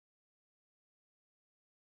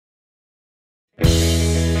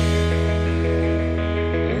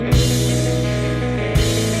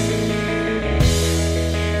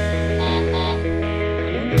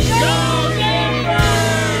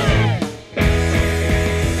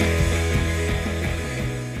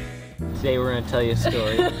today we're going to tell you a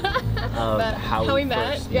story of how we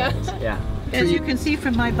met. First met. Yeah. As you can see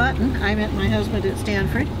from my button, I met my husband at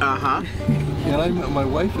Stanford. And I met my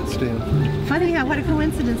wife at Stanford. Funny what a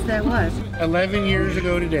coincidence that was. 11 years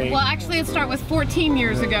ago today. Well, actually, it started with 14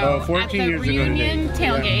 years ago. Oh, 14 years ago today. At the reunion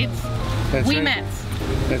tailgates, That's we right. met.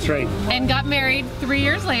 That's right. And got married 3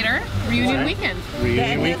 years later, reunion weekend.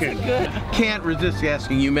 Reunion weekend. Can't resist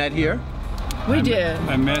asking, you met here? We did.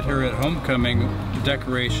 I met her at homecoming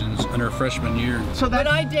decorations in her freshman year. So but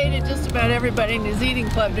I dated just about everybody in his eating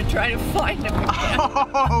club to try to find him again.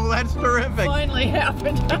 Oh, that's terrific. Finally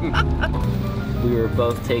happened. We were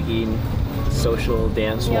both taking social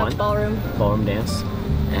dance one. Ballroom dance.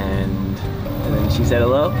 And then she said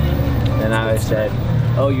hello. Then I said,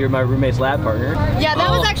 oh, you're my roommate's lab partner. Yeah,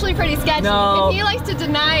 that was actually pretty sketchy. No. And he likes to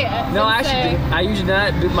deny it. No, I usually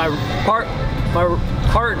not.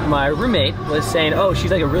 My roommate was saying, oh,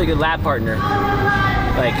 she's like a really good lab partner.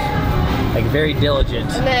 Like very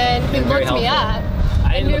diligent. And then he looked me up.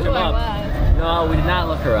 I didn't look knew her who up. I was. No, we did not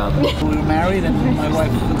look her up. We were married and my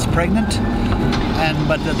wife was pregnant,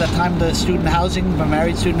 but at that time the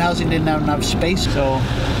married student housing didn't have enough space, so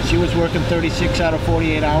she was working 36 out of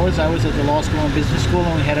 48 hours. I was at the law school and business school,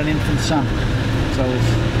 and we had an infant son. So it was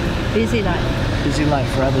Busy life. busy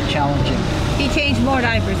life, rather challenging. He changed more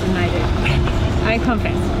diapers than I did. I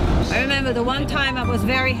confess. I remember the one time I was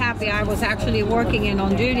very happy I was actually working and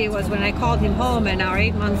on duty was when I called him home and our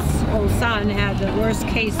 8-month-old son had the worst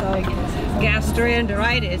case of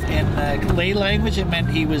gastroenteritis. In lay language, it meant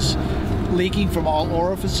he was leaking from all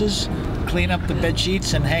orifices. Clean up the bed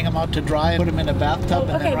sheets and hang them out to dry, put them in a bathtub,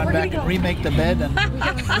 and then run back and remake the bed.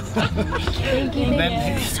 And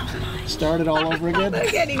then start it all over again. They're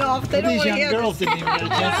getting off. They don't These want to young hear girls didn't even get a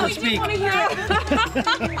chance to speak.